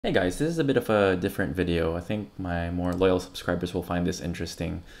Hey guys, this is a bit of a different video. I think my more loyal subscribers will find this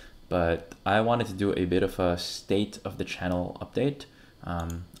interesting, but I wanted to do a bit of a state of the channel update.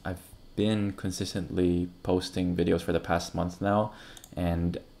 I've been consistently posting videos for the past month now,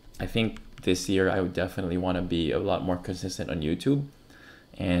 and I think this year I would definitely want to be a lot more consistent on YouTube.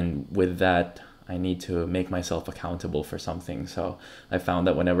 And with that, I need to make myself accountable for something. So I found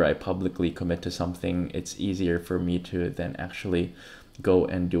that whenever I publicly commit to something, it's easier for me to then actually go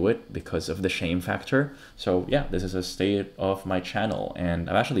and do it because of the shame factor. So yeah, this is a state of my channel, and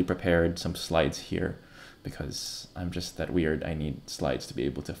I've actually prepared some slides here because I'm just that weird. I need slides to be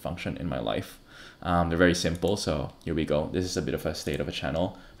able to function in my life. They're very simple, so here we go. This is a bit of a state of a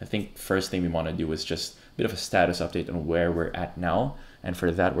channel. I think first thing we want to do is just a bit of a status update on where we're at now, and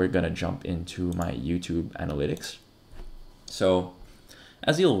for that we're gonna jump into my YouTube analytics. So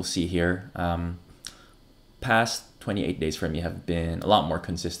as you'll see here, past 28 days for me have been a lot more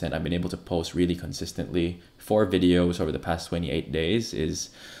consistent. I've been able to post really consistently. 4 videos over the past 28 days is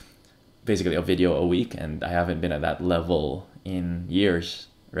basically a video a week, and I haven't been at that level in years,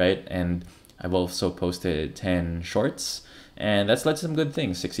 right? And I've also posted 10 shorts, and that's led to some good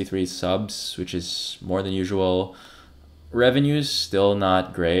things. 63 subs, which is more than usual. Revenue's still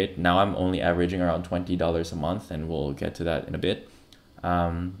not great. Now I'm only averaging around $20 a month, and we'll get to that in a bit.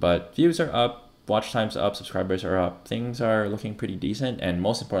 But views are up, watch time's up, subscribers are up. Things are looking pretty decent, and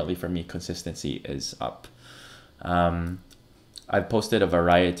most importantly for me, consistency is up. I've posted a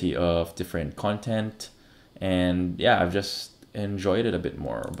variety of different content, and yeah, I've just enjoyed it a bit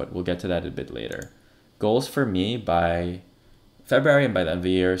more, but we'll get to that a bit later. Goals for me by February and by the end of the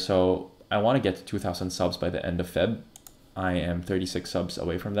year. So I want to get to 2,000 subs by the end of Feb. I am 36 subs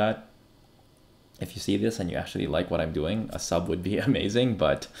away from that. If you see this and you actually like what I'm doing, a sub would be amazing,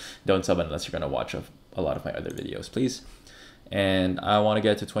 but don't sub unless you're going to watch a lot of my other videos, please. And I want to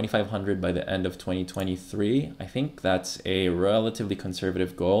get to 2,500 by the end of 2023. I think that's a relatively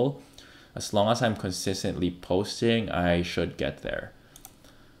conservative goal. As long as I'm consistently posting, I should get there.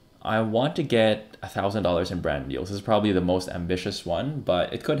 I want to get $1,000 in brand deals. This is probably the most ambitious one,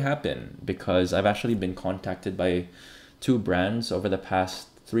 but it could happen because I've actually been contacted by 2 brands over the past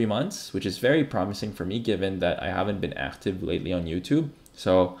 3 months, which is very promising for me given that I haven't been active lately on YouTube.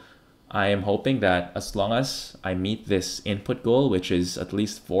 So I am hoping that as long as I meet this input goal, which is at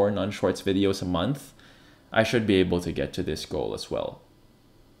least 4 non-shorts videos a month, I should be able to get to this goal as well.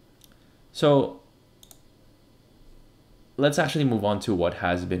 So let's actually move on to what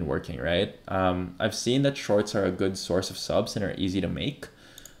has been working, right? I've seen that shorts are a good source of subs and are easy to make.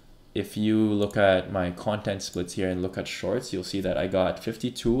 If you look at my content splits here and look at shorts, you'll see that I got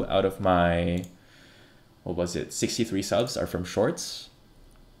 52 out of my, 63 subs are from shorts.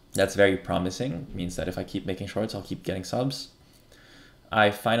 That's very promising. It means that if I keep making shorts, I'll keep getting subs.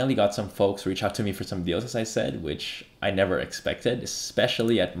 I finally got some folks reach out to me for some deals, as I said, which I never expected,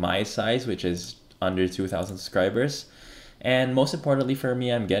 especially at my size, which is under 2,000 subscribers. And most importantly for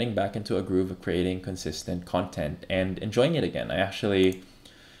me, I'm getting back into a groove of creating consistent content and enjoying it again. I actually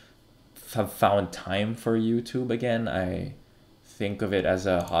have found time for YouTube again. I think of it as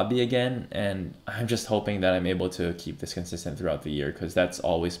a hobby again, and I'm just hoping that I'm able to keep this consistent throughout the year because that's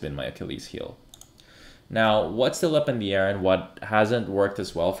always been my Achilles heel. Now, what's still up in the air and what hasn't worked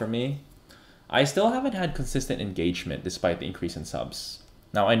as well for me? I still haven't had consistent engagement despite the increase in subs.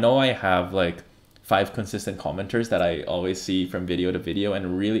 Now, I know I have like 5 consistent commenters that I always see from video to video,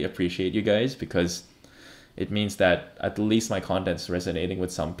 and really appreciate you guys because it means that at least my content's resonating with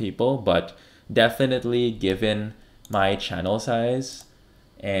some people. But definitely given my channel size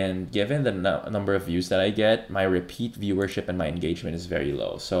and given the number of views that I get, my repeat viewership and my engagement is very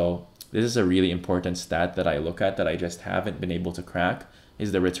low. So this is a really important stat that I look at that I just haven't been able to crack,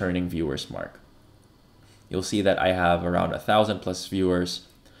 is the returning viewers mark. You'll see that I have around 1,000+ viewers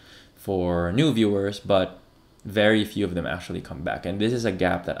for new viewers, but very few of them actually come back. And this is a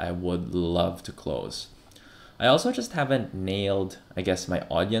gap that I would love to close. I also just haven't nailed, I guess, my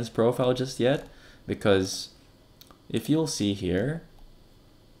audience profile just yet, because if you'll see here,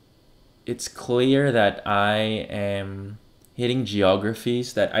 it's clear that I am hitting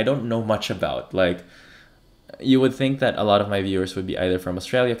geographies that I don't know much about. Like, you would think that a lot of my viewers would be either from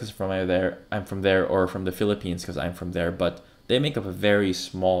Australia because I'm from there, or from the Philippines because I'm from there, but they make up a very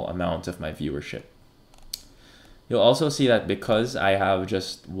small amount of my viewership. You'll also see that because I have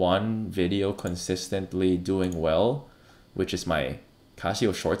just one video consistently doing well, which is my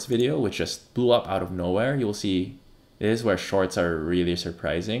Casio Shorts video, which just blew up out of nowhere. You'll see this is where shorts are really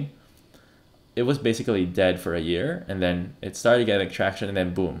surprising. It was basically dead for a year, and then it started getting traction, and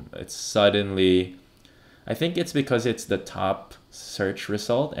then boom, it's suddenly, I think it's because it's the top search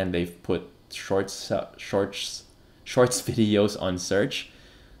result and they've put shorts videos on search,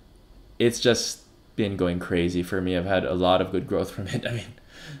 it's just been going crazy for me. I've had a lot of good growth from it. I mean,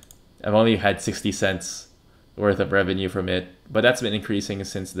 I've only had 60 cents worth of revenue from it, but that's been increasing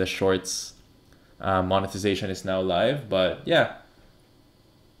since the shorts monetization is now live. But yeah,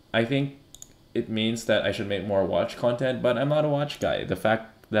 I think it means that I should make more watch content, but I'm not a watch guy. The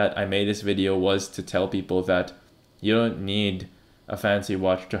fact that I made this video was to tell people that you don't need a fancy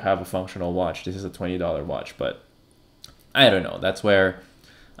watch to have a functional watch. This is a $20 watch, but I don't know. That's where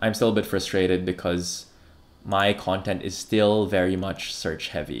I'm still a bit frustrated because my content is still very much search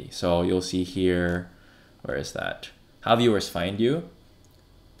heavy. So you'll see here, where is that? How viewers find you.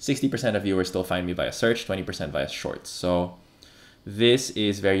 60% of viewers still find me via search, 20% via shorts. So this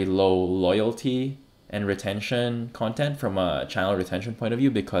is very low loyalty and retention content from a channel retention point of view,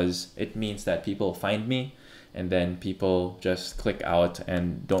 because it means that people find me and then people just click out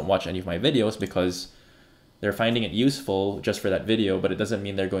and don't watch any of my videos because they're finding it useful just for that video, but it doesn't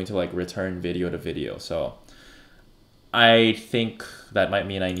mean they're going to like return video to video. So I think that might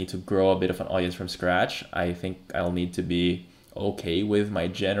mean I need to grow a bit of an audience from scratch. I think I'll need to be okay with my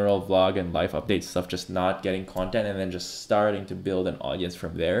general vlog and life update stuff, just not getting content and then just starting to build an audience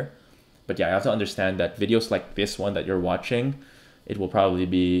from there. But yeah, I have to understand that videos like this one that you're watching, it will probably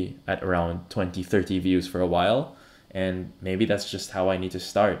be at around 20-30 views for a while. And maybe that's just how I need to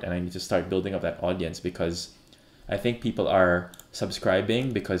start, and I need to start building up that audience, because I think people are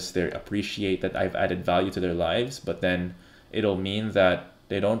subscribing because they appreciate that I've added value to their lives, but then it'll mean that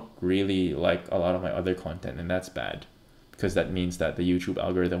they don't really like a lot of my other content, and that's bad, because that means that the YouTube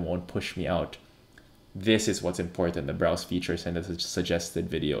algorithm won't push me out. This is what's important, the browse features and the suggested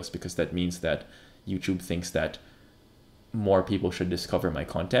videos, because that means that YouTube thinks that more people should discover my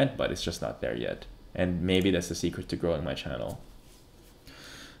content, but it's just not there yet. And maybe that's the secret to growing my channel.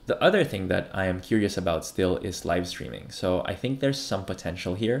 The other thing that I am curious about still is live streaming. So I think there's some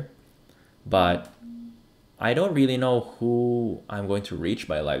potential here, but I don't really know who I'm going to reach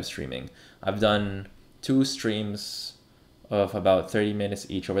by live streaming. I've done 2 streams of about 30 minutes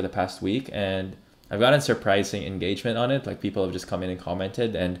each over the past week, and I've gotten surprising engagement on it. Like, people have just come in and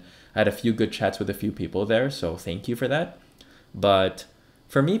commented, and I had a few good chats with a few people there, so thank you for that. But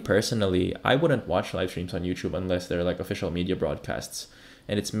for me personally, I wouldn't watch live streams on YouTube unless they're like official media broadcasts.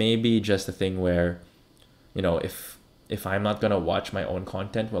 And it's maybe just a thing where, you know, if I'm not gonna watch my own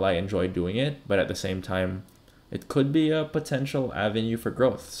content, will I enjoy doing it? But at the same time, it could be a potential avenue for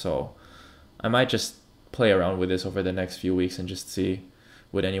growth. So I might just play around with this over the next few weeks and just see,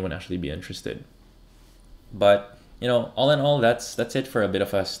 would anyone actually be interested? But, you know, all in all, that's it for a bit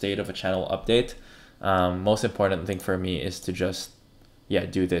of a state of a channel update. Most important thing for me is to just, yeah,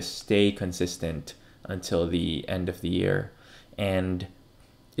 do this, stay consistent until the end of the year. And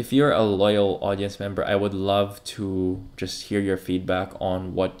if you're a loyal audience member, I would love to just hear your feedback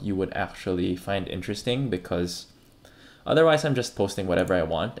on what you would actually find interesting, because otherwise I'm just posting whatever I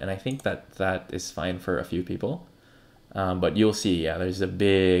want, and I think that that is fine for a few people. But you'll see, yeah, there's a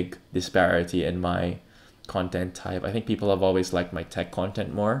big disparity in my content type. I think people have always liked my tech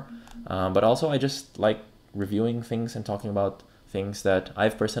content more, but also I just like reviewing things and talking about things that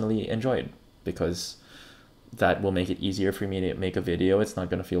I've personally enjoyed, because that will make it easier for me to make a video. It's not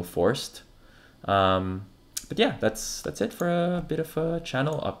going to feel forced. But yeah, that's it for a bit of a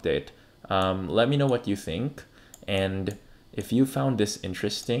channel update. Let me know what you think, and if you found this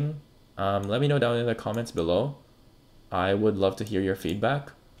interesting, let me know down in the comments below. I would love to hear your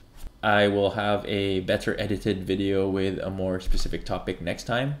feedback. I will have a better edited video with a more specific topic next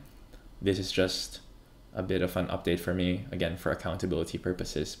time. This is just a bit of an update for me, again, for accountability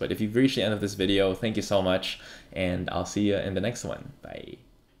purposes. But if you've reached the end of this video, thank you so much, and I'll see you in the next one. Bye.